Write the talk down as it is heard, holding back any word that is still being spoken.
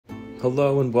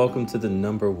Hello and welcome to the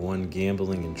 #1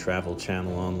 gambling and travel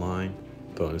channel online,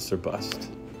 Bonus or Bust.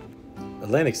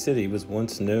 Atlantic City was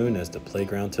once known as the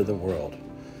playground to the world.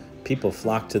 People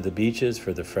flocked to the beaches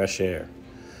for the fresh air.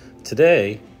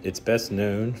 Today, it's best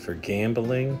known for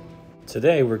gambling.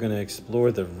 Today, we're going to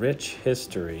explore the rich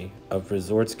history of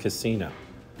Resorts Casino,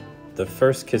 the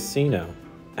first casino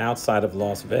outside of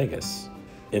Las Vegas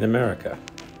in America.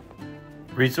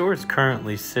 Resorts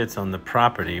currently sits on the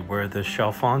property where the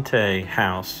Chalfonte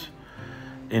House,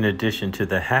 in addition to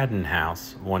the Haddon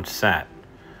House, once sat.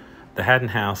 The Haddon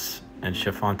House and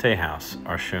Chalfonte House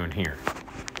are shown here.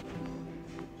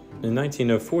 In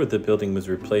 1904, the building was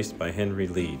replaced by Henry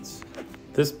Leeds.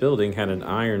 This building had an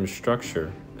iron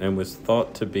structure and was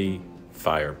thought to be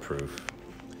fireproof.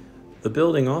 The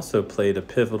building also played a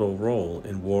pivotal role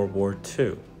in World War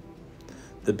II.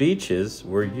 The beaches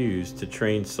were used to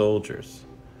train soldiers.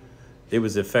 It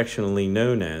was affectionately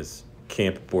known as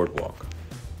Camp Boardwalk.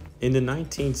 In the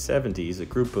 1970s, a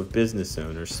group of business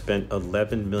owners spent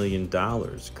 $11 million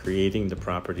creating the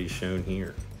property shown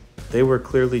here. They were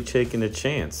clearly taking a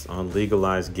chance on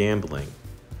legalized gambling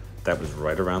that was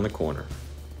right around the corner.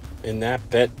 And that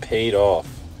bet paid off.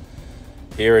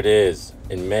 Here it is.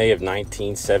 In May of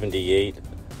 1978,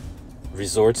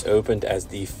 Resorts opened as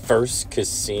the first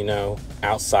casino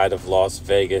outside of Las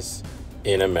Vegas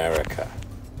in America.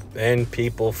 And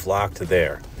people flocked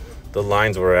there. The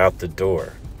lines were out the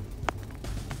door.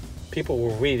 People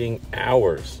were waiting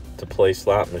hours to play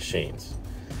slot machines.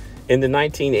 In the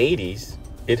 1980s,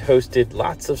 it hosted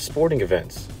lots of sporting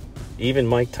events, even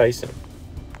Mike Tyson.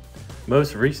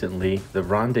 Most recently, the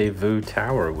Rendezvous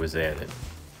Tower was added.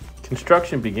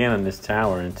 Construction began on this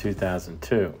tower in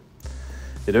 2002.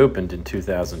 It opened in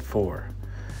 2004.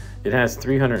 It has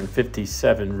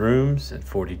 357 rooms and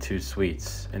 42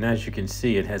 suites. And as you can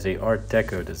see, it has an Art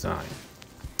Deco design.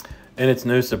 And it's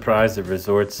no surprise that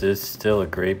Resorts is still a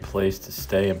great place to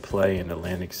stay and play in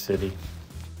Atlantic City.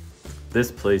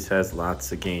 This place has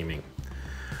lots of gaming.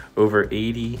 Over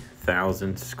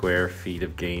 80,000 square feet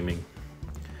of gaming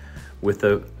with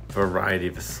a variety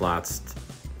of slots.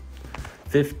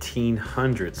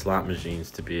 1,500 slot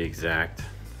machines to be exact,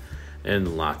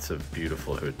 and lots of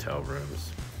beautiful hotel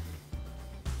rooms.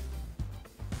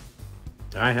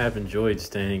 I have enjoyed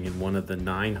staying in one of the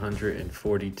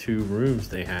 942 rooms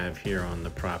they have here on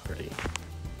the property.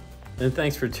 And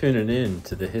thanks for tuning in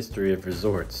to the history of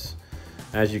Resorts.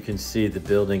 As you can see, the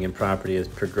building and property has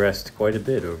progressed quite a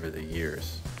bit over the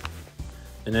years.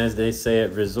 And as they say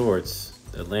at Resorts,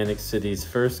 Atlantic City's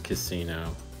first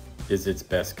casino is its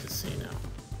best casino.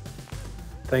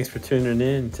 Thanks for tuning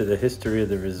in to the history of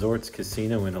the Resorts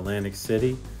Casino in Atlantic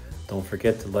City. Don't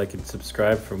forget to like and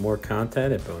subscribe for more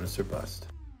content at Bonus or Bust.